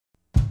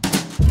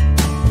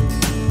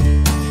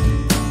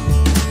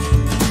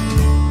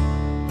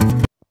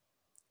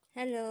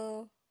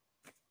Hello,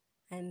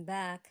 I'm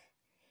back.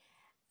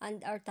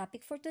 And our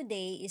topic for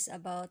today is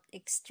about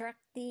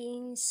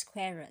extracting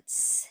square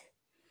roots.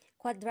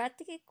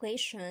 Quadratic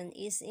equation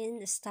is in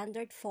the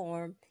standard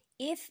form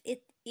if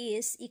it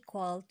is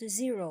equal to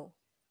 0.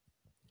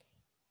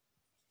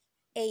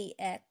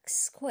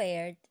 Ax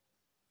squared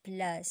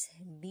plus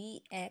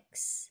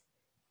bx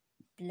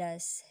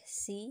plus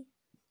c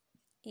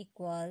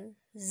equal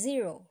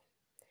 0,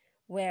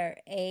 where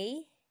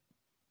a,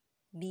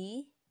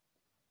 b,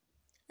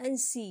 and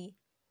c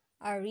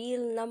are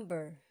real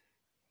number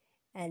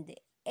and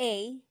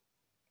a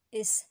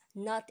is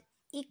not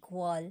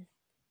equal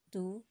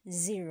to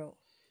 0.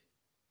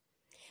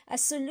 A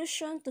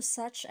solution to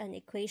such an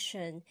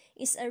equation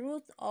is a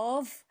root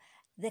of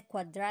the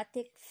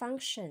quadratic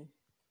function.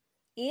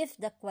 If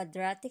the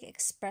quadratic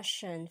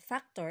expression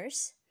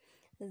factors,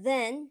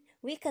 then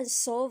we can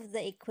solve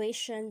the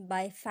equation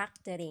by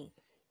factoring.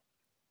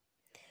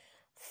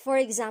 For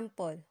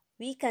example,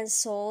 we can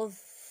solve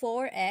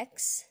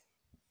 4x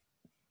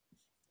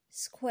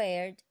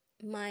squared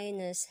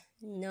minus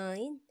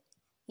 9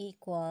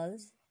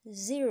 equals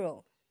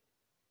 0.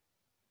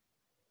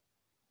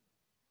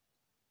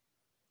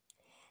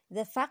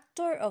 The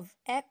factor of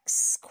x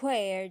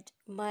squared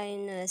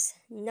minus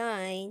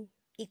 9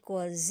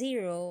 equals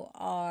 0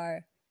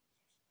 are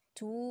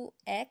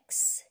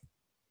 2x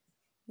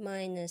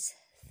minus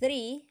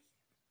 3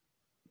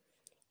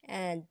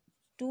 and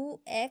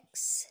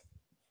 2x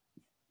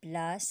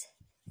plus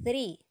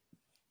 3.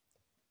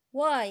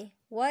 Why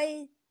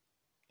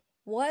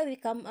we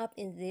come up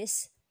in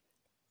these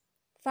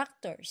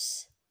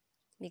factors?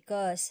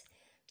 Because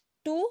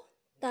 2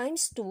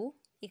 times 2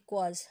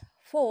 equals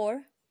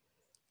 4,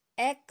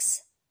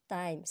 x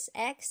times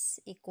x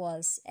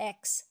equals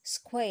x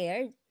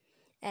squared,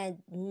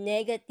 and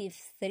negative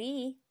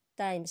 3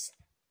 times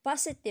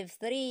positive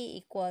 3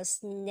 equals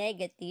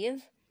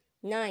negative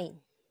 9.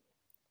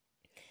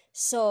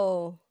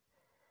 So,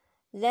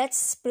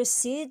 let's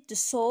proceed to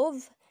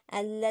solve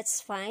and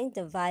let's find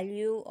the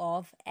value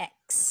of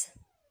x.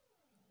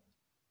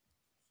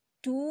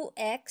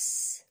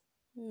 2x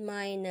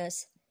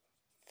minus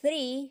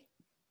 3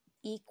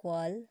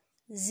 equal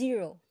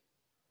 0.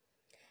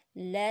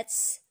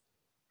 Let's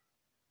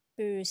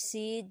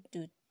proceed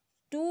to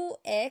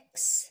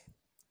 2x.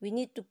 We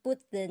need to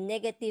put the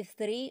negative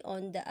 3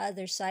 on the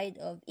other side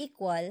of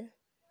equal.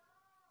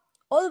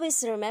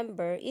 Always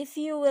remember, if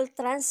you will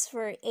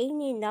transfer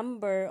any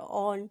number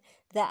on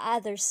the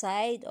other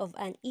side of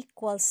an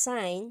equal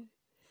sign,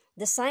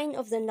 the sign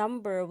of the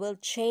number will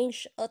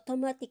change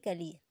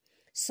automatically.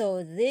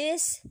 So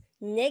this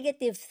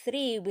negative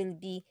 3 will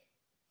be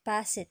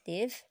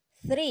positive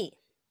 3.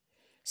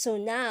 So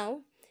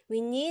now, we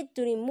need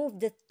to remove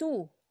the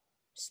 2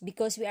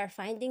 because we are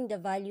finding the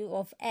value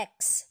of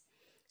x.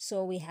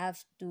 So we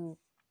have to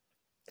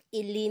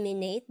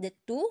eliminate the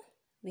 2.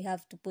 We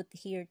have to put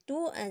here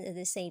 2 and at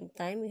the same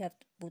time we have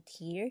to put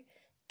here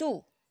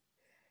 2.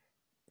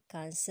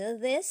 Cancel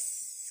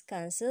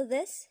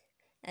this,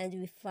 and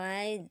we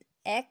find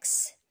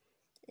x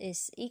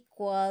is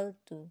equal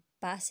to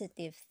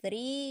positive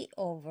 3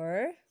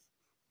 over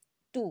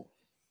 2.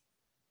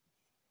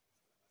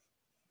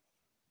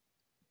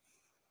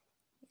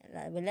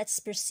 Let's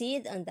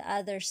proceed on the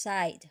other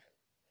side.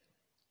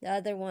 The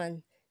other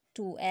one,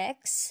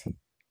 2x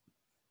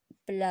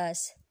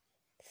plus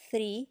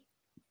 3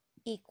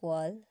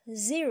 equal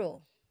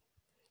 0.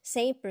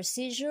 Same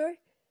procedure,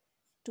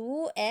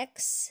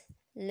 2x.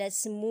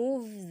 Let's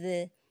move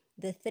the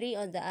 3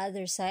 on the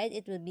other side.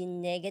 It will be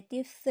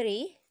negative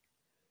 3.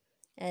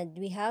 And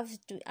we have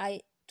to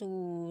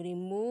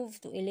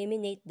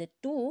eliminate the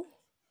 2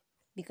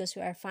 because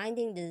we are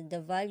finding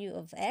the value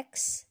of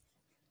x.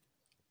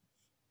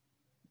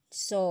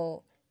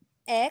 So,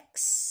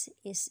 x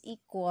is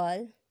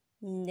equal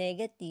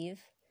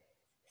negative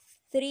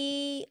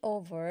 3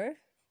 over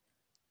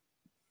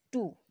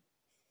 2.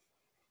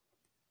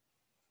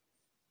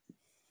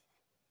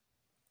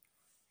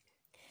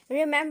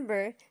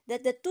 Remember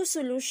that the two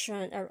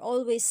solutions are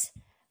always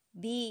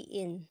be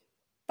in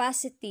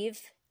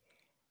positive,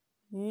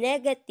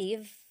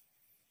 negative.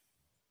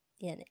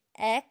 Yan,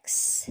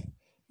 x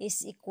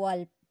is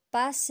equal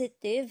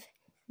positive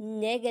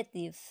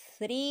negative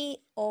 3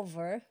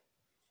 over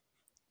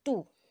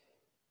 2.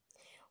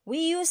 We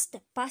use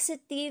the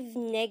positive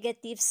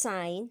negative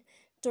sign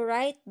to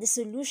write the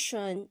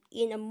solution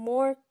in a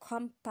more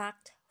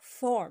compact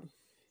form.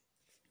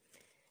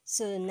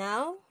 So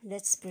now,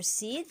 let's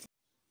proceed.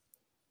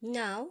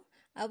 Now,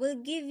 I will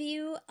give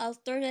you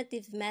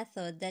alternative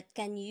method that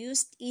can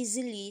used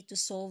easily to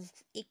solve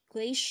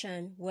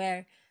equation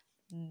where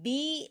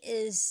b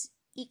is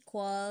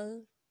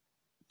equal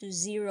to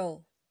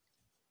 0.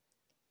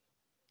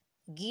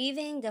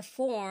 Giving the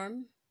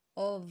form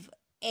of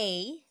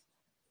a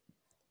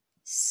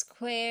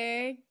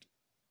squared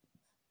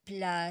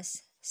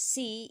plus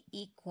c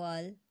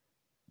equal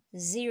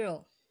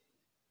 0.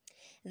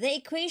 The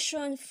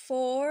equation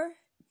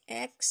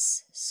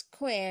 4x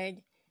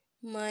squared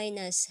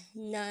minus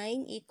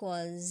 9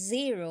 equals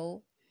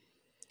 0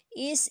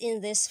 is in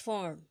this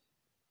form.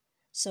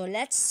 So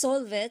let's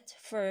solve it.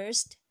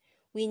 First,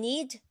 we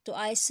need to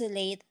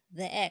isolate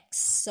the x.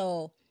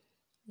 So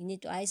we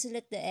need to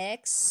isolate the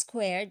x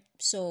squared.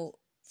 So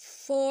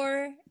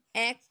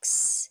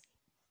 4x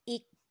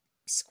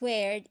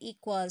squared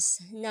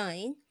equals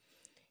 9.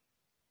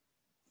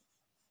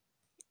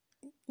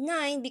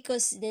 9,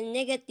 because the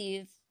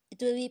negative, it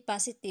will be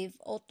positive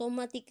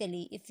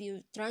automatically if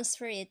you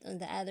transfer it on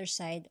the other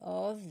side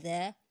of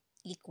the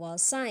equal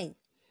sign.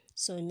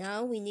 So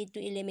now we need to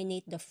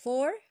eliminate the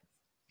 4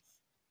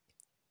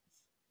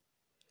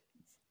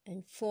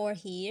 and 4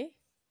 here.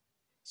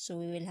 So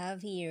we will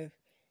have here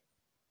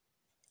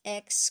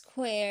x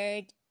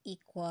squared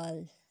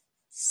equals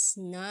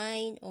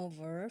 9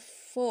 over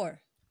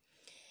 4.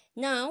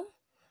 Now,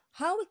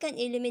 how we can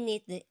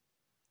eliminate the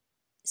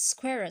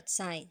square root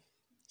sign?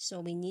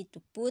 So we need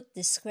to put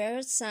the square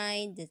root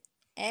sign, the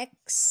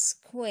x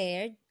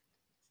squared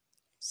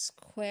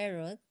square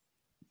root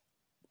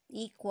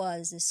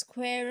equals the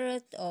square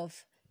root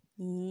of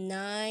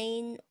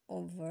 9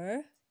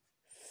 over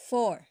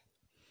 4.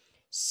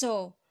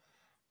 So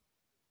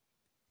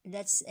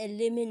let's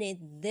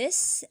eliminate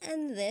this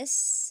and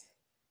this.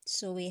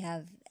 So we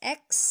have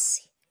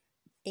x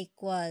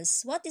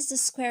equals, what is the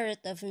square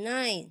root of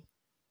 9?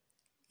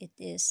 It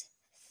is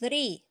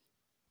 3.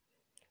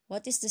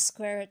 What is the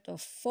square root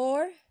of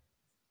 4?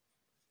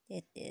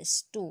 It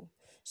is 2.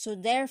 So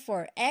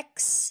therefore,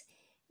 x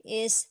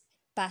is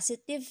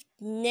positive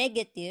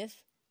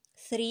negative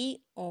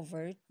 3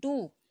 over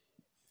 2.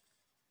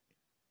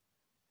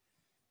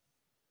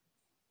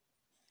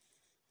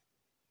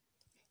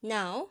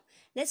 Now,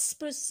 let's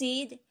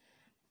proceed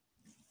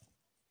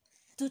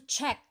to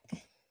check.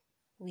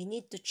 We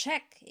need to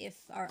check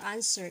if our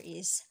answer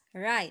is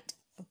right.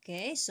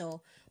 Okay,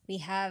 so we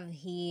have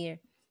here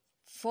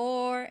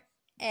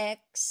 4x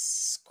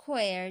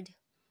squared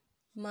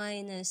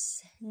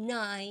minus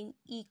 9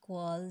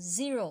 equals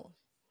 0.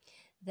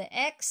 The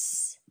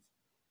x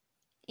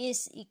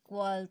is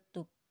equal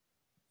to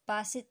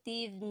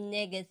positive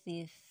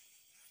negative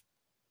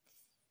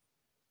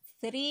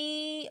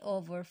 3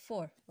 over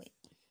 4.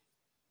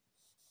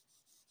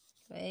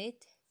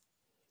 Wait.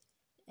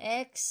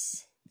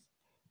 X,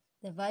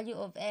 the value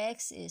of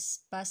x is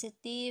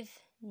positive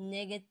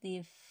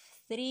negative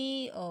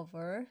 3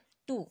 over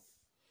 2.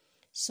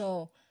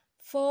 So,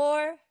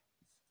 4,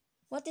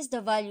 what is the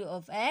value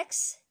of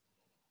x?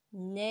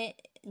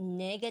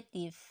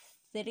 Negative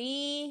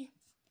 3,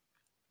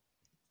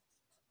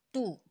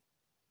 2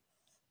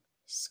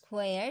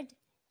 squared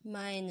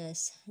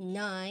minus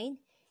 9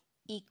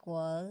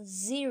 equals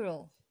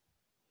 0.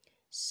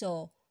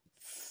 So,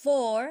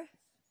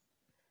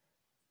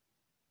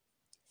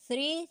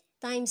 3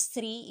 times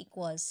 3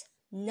 equals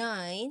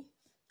 9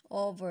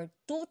 over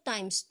 2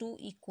 times 2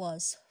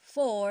 equals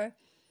 4.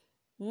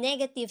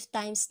 Negative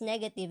times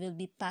negative will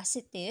be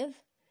positive,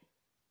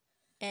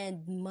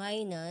 and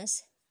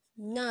minus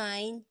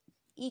 9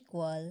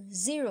 equals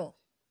 0.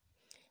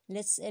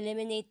 Let's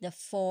eliminate the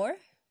 4.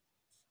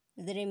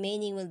 The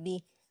remaining will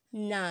be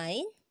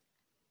 9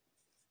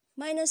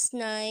 minus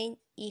 9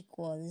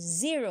 equals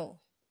 0.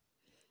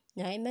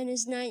 9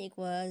 minus 9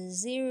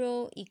 equals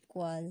 0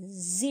 equals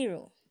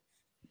 0.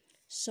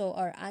 So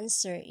our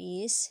answer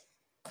is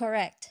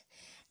correct.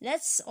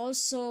 Let's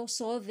also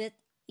solve it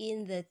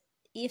in the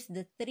if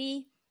the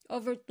 3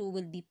 over 2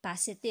 will be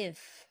positive.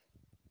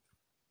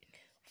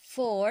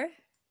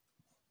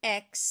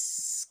 4x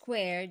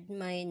squared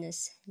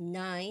minus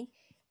 9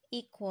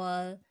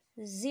 equals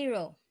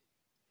 0.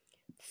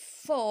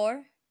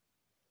 4,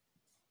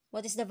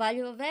 what is the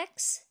value of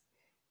x?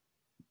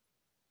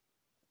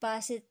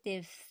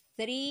 Positive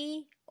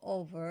 3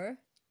 over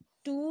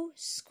 2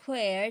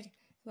 squared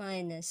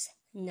minus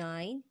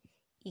 9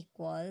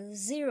 equals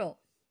 0.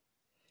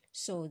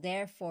 So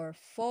therefore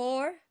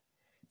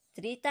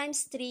 3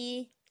 times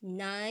 3,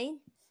 9,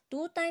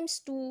 2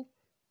 times 2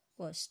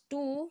 was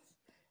 2,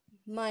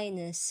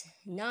 minus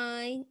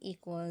 9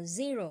 equals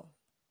 0.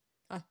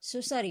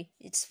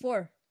 It's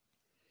 4.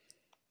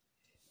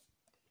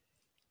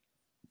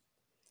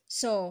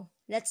 So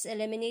let's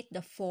eliminate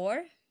the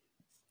 4.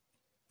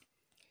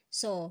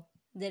 So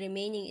the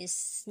remaining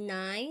is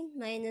 9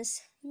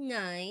 minus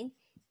 9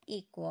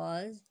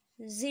 equals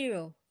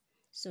 0.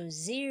 So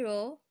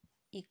 0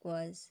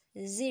 equals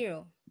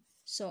 0.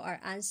 So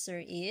our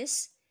answer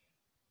is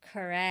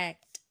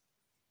correct.